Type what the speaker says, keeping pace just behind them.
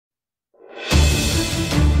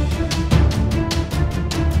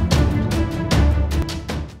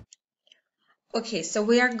Okay, so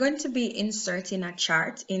we are going to be inserting a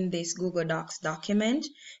chart in this Google Docs document.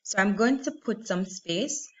 So I'm going to put some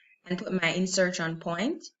space and put my insertion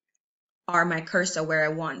point or my cursor where I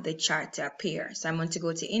want the chart to appear. So I'm going to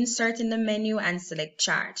go to insert in the menu and select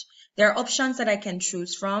chart. There are options that I can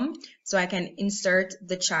choose from. So I can insert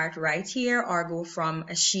the chart right here or go from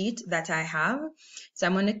a sheet that I have. So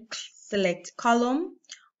I'm going to select column.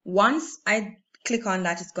 Once I click on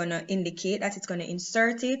that, it's going to indicate that it's going to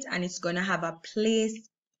insert it and it's going to have a place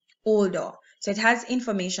older. So it has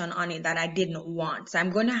information on it that I didn't want. So I'm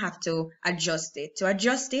going to have to adjust it. To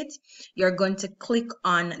adjust it, you're going to click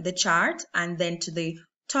on the chart and then to the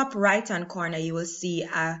top right hand corner, you will see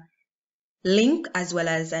a link as well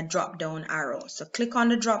as a drop down arrow. So click on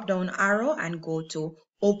the drop down arrow and go to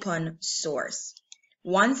open source.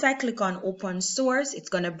 Once I click on open source, it's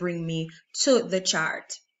going to bring me to the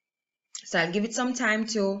chart. So I'll give it some time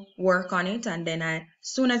to work on it and then as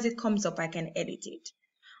soon as it comes up, I can edit it.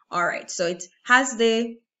 All right, so it has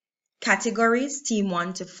the categories, team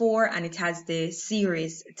 1 to 4, and it has the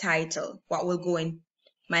series title, what will go in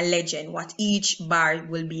my legend, what each bar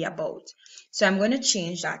will be about. So I'm going to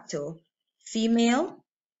change that to female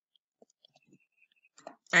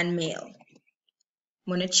and male.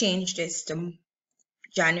 I'm going to change this to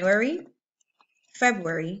January,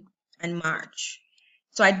 February, and March.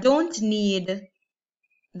 So I don't need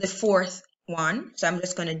the fourth one, so I'm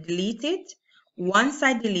just going to delete it. Once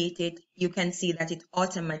I delete it, you can see that it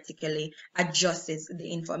automatically adjusts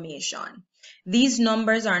the information. These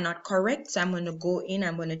numbers are not correct, so I'm going to go in,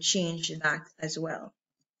 I'm going to change that as well.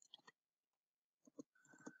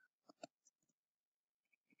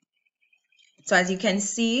 So as you can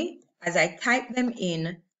see, as I type them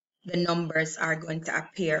in, the numbers are going to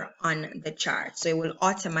appear on the chart. So it will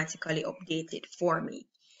automatically update it for me.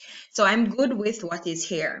 So I'm good with what is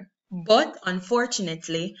here. But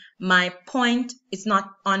unfortunately, my point is not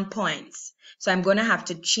on points. So I'm going to have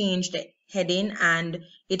to change the heading, and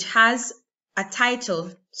it has a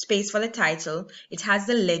title, space for the title. It has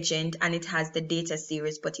the legend and it has the data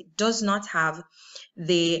series, but it does not have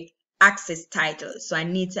the access title. So I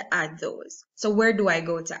need to add those. So where do I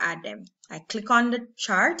go to add them? I click on the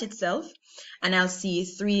chart itself and I'll see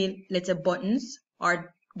 3 little buttons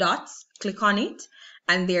or dots. Click on it.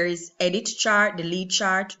 And there is edit chart, delete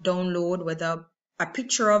chart, download with a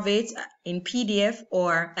picture of it in PDF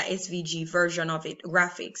or a SVG version of it,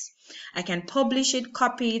 graphics. I can publish it,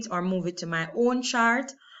 copy it, or move it to my own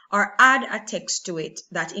chart, or add a text to it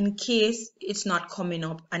that in case it's not coming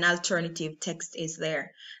up, an alternative text is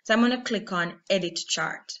there. So I'm going to click on edit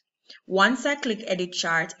chart. Once I click edit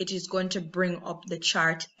chart, it is going to bring up the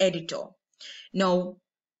chart editor. Now,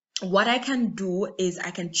 what I can do is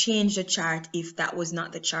I can change the chart if that was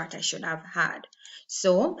not the chart I should have had.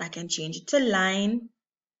 So I can change it to line,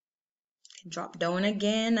 drop down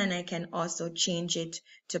again, and I can also change it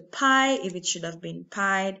to pi if it should have been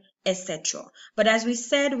pied, etc. But as we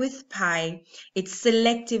said with pi, it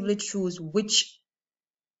selectively chooses which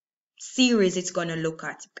series it's going to look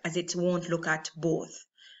at, as it won't look at both.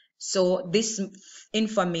 So this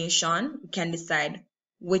information can decide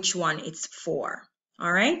which one it's for.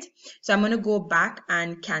 All right, so I'm going to go back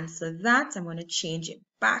and cancel that. I'm going to change it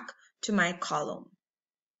back to my column.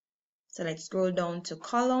 So let's scroll down to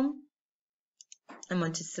column. I'm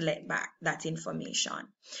going to select back that information.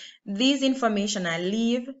 These information I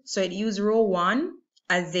leave. So it used row 1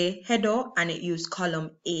 as the header and it used column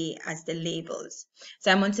A as the labels.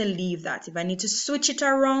 So I'm going to leave that. If I need to switch it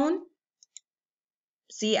around,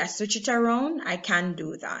 see, I switch it around, I can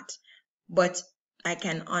do that. But I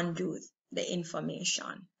can undo the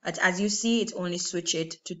information. But as you see, it only switched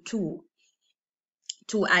it to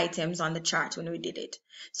two items on the chart when we did it.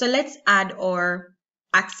 So let's add our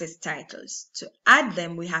access titles. To add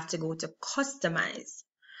them, we have to go to customize.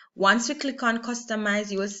 Once we click on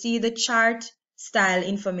customize, you will see the chart style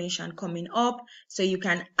information coming up. So you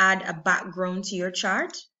can add a background to your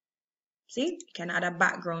chart. See, you can add a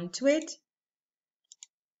background to it.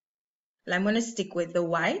 Well, I'm going to stick with the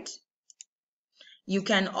white. You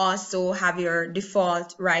can also have your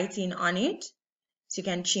default writing on it. So you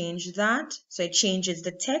can change that. So it changes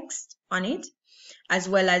the text on it, as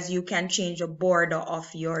well as you can change the border of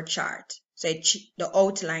your chart. So the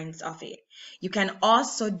outlines of it. You can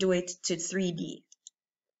also do it to 3D.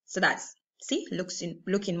 So that's, see,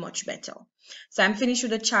 looking much better. So I'm finished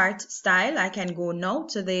with the chart style. I can go now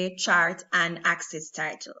to the chart and access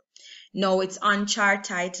title. Now it's on chart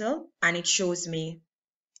title and it shows me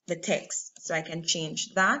the text. So I can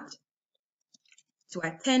change that to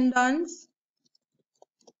attendance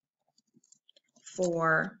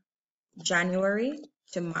for January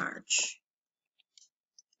to March.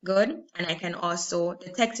 Good. And I can also, the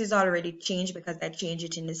text is already changed because I changed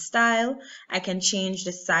it in the style. I can change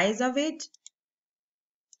the size of it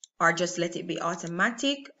or just let it be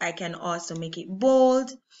automatic. I can also make it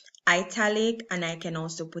bold, italic, and I can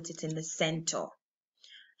also put it in the center.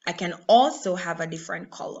 I can also have a different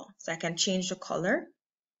color. So I can change the color.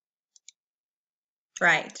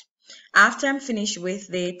 Right. After I'm finished with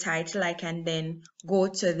the title, I can then go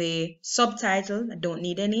to the subtitle. I don't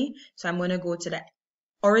need any. So I'm going to go to the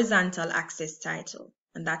horizontal axis title,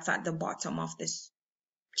 and that's at the bottom of this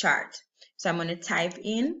chart. So I'm going to type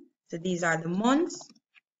in, so these are the months.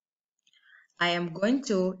 I am going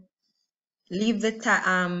to leave the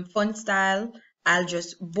font style. I'll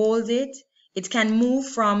just bold it. It can move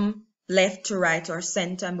from left to right or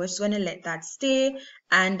center. I'm just going to let that stay,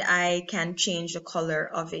 and I can change the color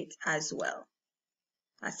of it as well.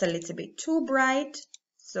 That's a little bit too bright,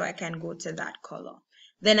 so I can go to that color.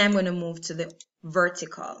 Then I'm going to move to the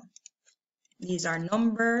vertical. These are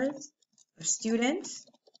numbers of students.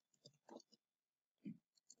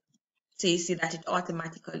 So you see that it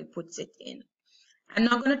automatically puts it in. I'm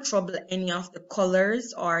not going to trouble any of the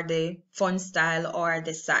colors or the font style or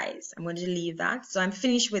the size. I'm going to leave that. So I'm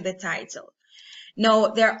finished with the title. Now,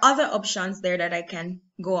 there are other options there that I can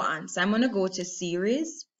go on. So I'm going to go to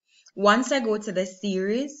series. Once I go to the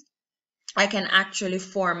series, I can actually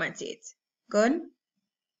format it. Good.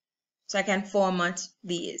 So I can format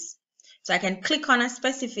these. So I can click on a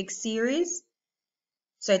specific series.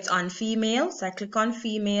 So it's on female. So I click on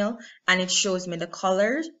female and it shows me the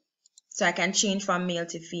colors. So I can change from male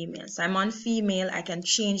to female. So I'm on female. I can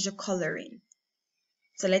change the coloring.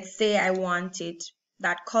 So let's say I want it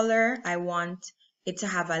that color. I want it to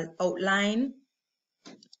have an outline,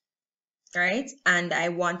 right? And I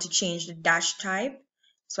want to change the dash type.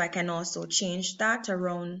 So I can also change that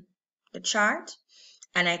around the chart.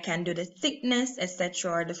 And I can do the thickness,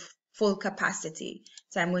 etc., or the full capacity.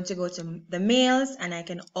 So I'm going to go to the males and I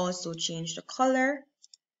can also change the color.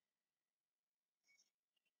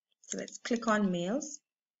 So let's click on males,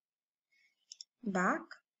 back.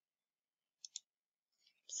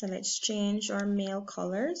 So let's change our male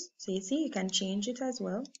colors. So you see, you can change it as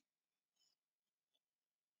well.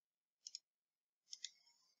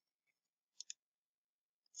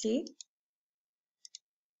 See?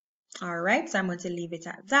 All right, so I'm going to leave it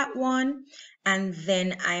at that one. And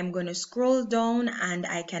then I'm going to scroll down and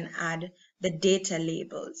I can add the data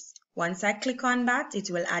labels. Once I click on that, it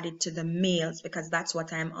will add it to the males because that's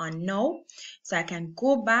what I'm on now. So I can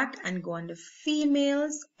go back and go on the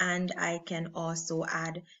females and I can also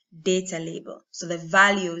add data label. So the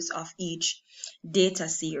values of each data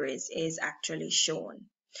series is actually shown.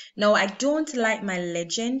 Now I don't like my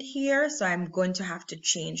legend here, so I'm going to have to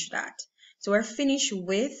change that. So we're finished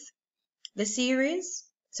with the series.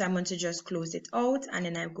 So I'm going to just close it out and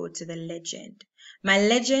then I go to the legend. My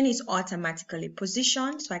legend is automatically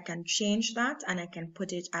positioned, so I can change that and I can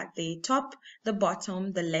put it at the top, the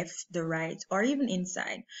bottom, the left, the right, or even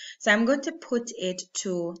inside. So I'm going to put it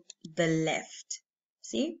to the left.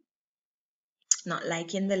 See? Not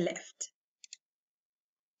like in the left.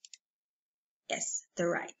 Yes, the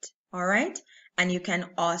right. All right. And you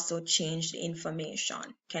can also change the information.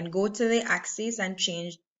 You can go to the axis and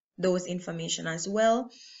change those information as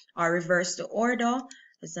well, or reverse the order.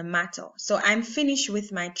 Doesn't matter. So I'm finished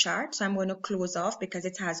with my chart. So I'm going to close off because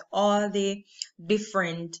it has all the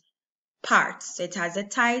different parts. So it has the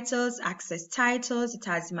titles, access titles, it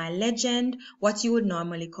has my legend, what you would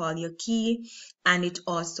normally call your key, and it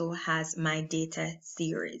also has my data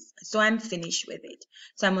series. So I'm finished with it.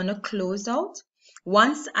 So I'm going to close out.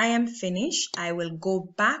 Once I am finished, I will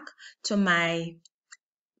go back to my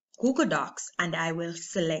Google Docs and I will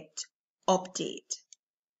select update.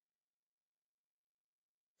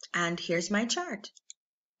 And here's my chart.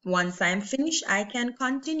 Once I'm finished, I can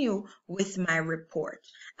continue with my report.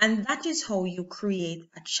 And that is how you create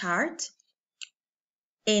a chart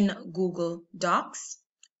in Google Docs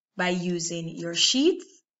by using your sheets.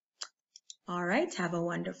 All right, have a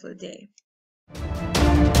wonderful day.